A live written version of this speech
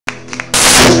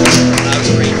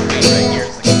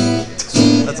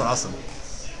awesome.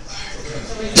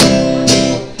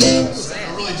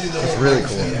 It's really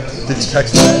cool. Did you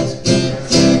text that?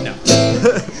 No.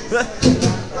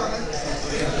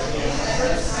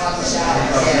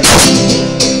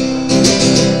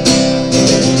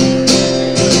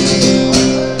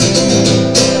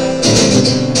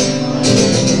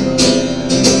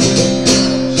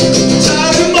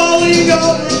 Tired of mulling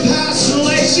over past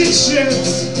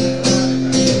relationships.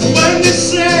 When this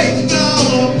thing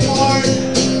fell apart.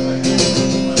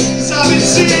 'Cause I've been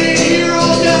sitting here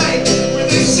all night with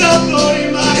this cell phone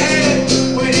in my hand,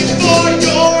 waiting for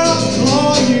your I'll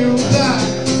call you back.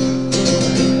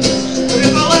 But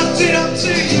if I left it up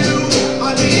to you,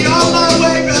 I'd be on my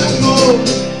way back home.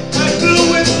 I'd filled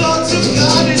with thoughts of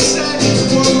condescending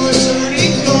for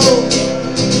returning gold.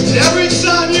 And every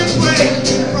time you break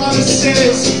your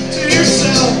promises to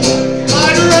yourself,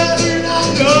 I'd rather not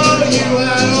know you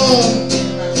at all.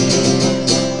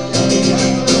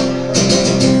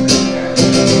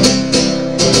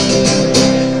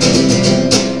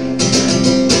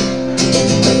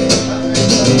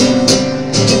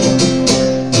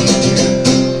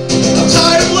 I'm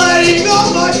tired of letting all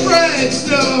my friends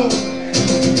know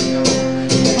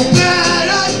how bad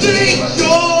I think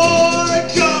you're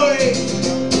going.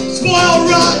 Spoiled,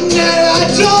 rotten, and I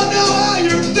don't know how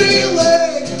you're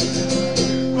feeling,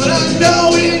 but I know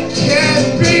it can't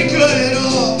be good at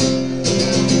all.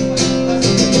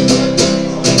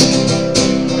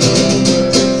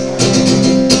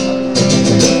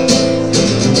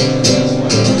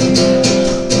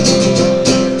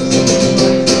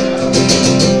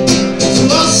 So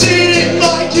I'll sit at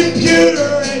my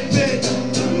computer and bid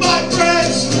my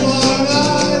friends from Long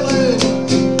Island.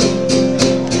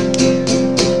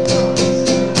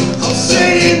 I'll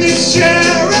sit in this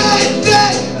chair and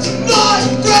bid my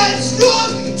friends from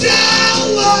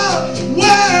Delaware.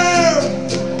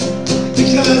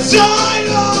 Because I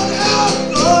don't have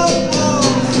the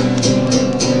balls.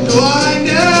 No, I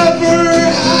never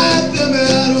had them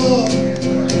at all.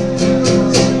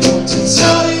 To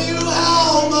tell you how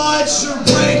much you're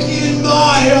breaking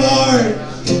my heart.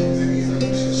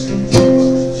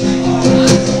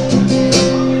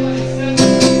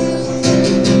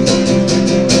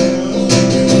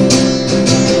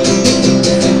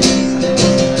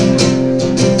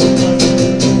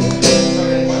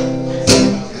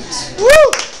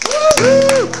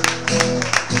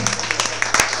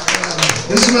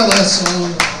 This is my last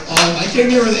song. I came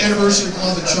here with the anniversary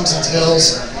club at Chunks and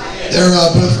Tails. They're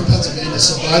both from Pennsylvania,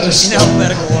 so buy their stuff.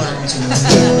 Alphabetical order.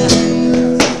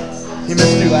 He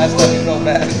missed you last time. You felt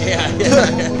bad. Yeah.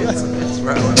 It's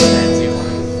where I want to dance you.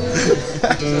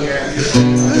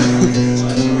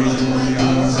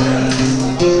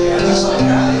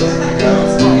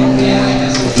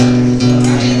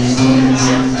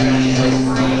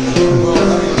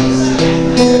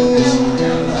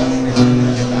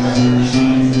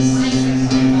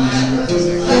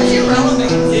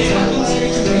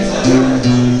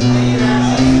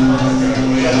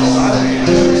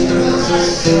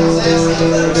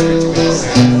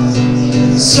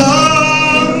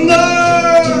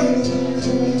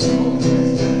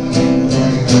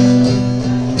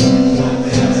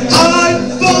 I'm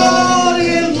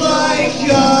falling like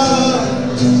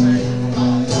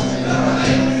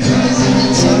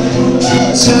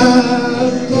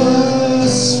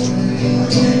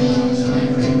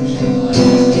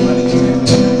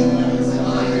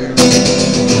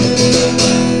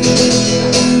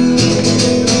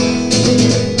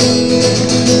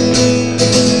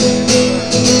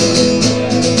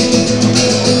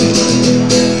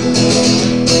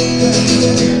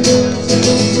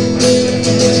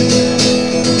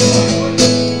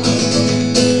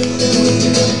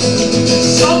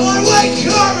Someone wake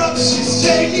her up, she's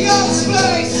taking up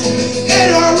space in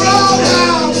her own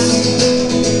house.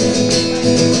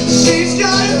 She's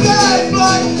got a bed,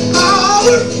 but all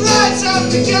her friends have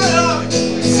to get up at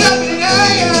 7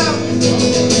 a.m.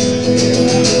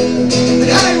 And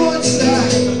anyone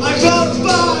said I called the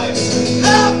vibes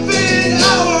half an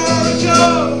hour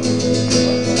ago.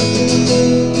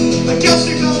 I guess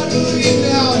we gotta leave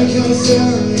now because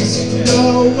there is no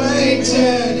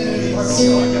waiting.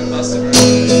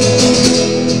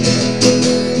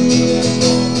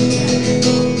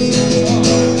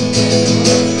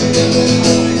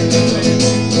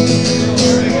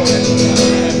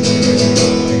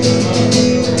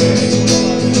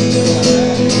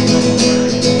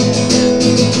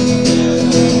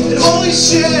 And holy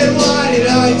shit, why did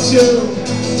I do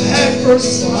the head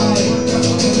first slide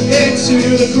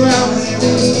into the ground?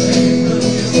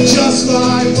 Just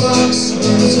 5 bucks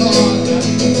was on.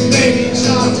 Maybe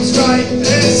John was right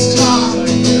this time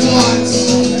once.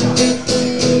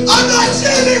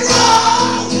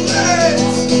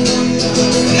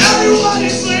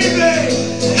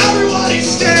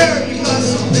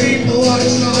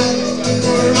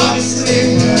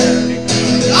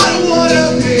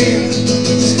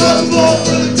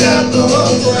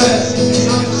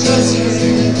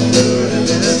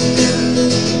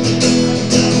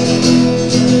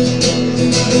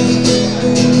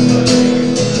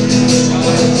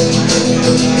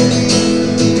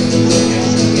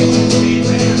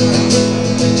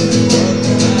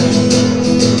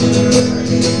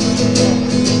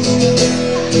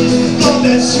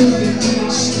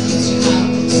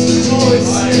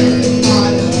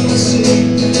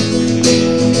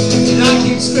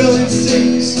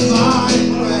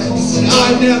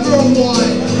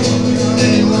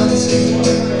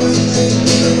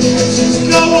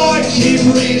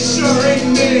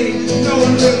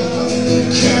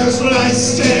 I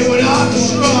stay when I'm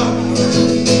drunk.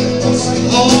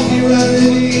 I'll be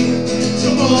ready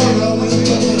tomorrow with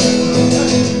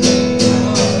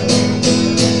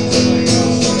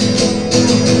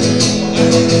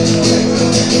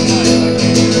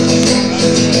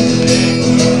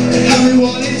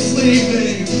everyone is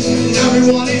sleeping, and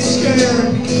everyone is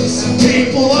scared because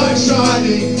people are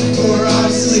driving or are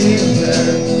asleep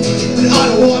there. And I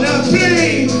don't wanna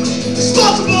be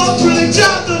responsible for the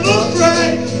death of a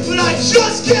friend, but I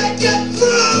just can't get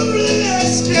through to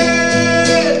this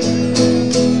kid.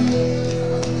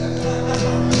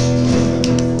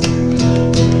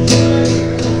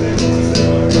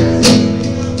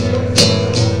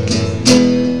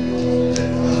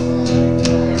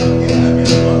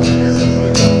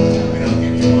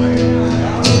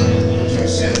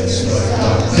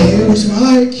 Here's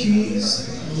my keys,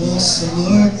 I lost them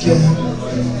again.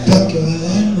 Becca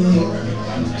and Mike,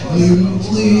 can you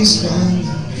please find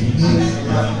them for me?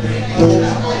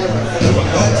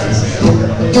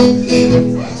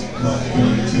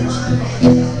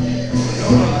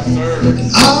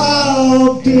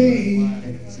 I'll be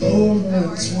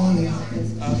over 20,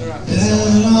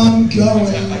 and I'm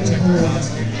going home.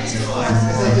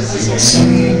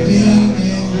 Sleeping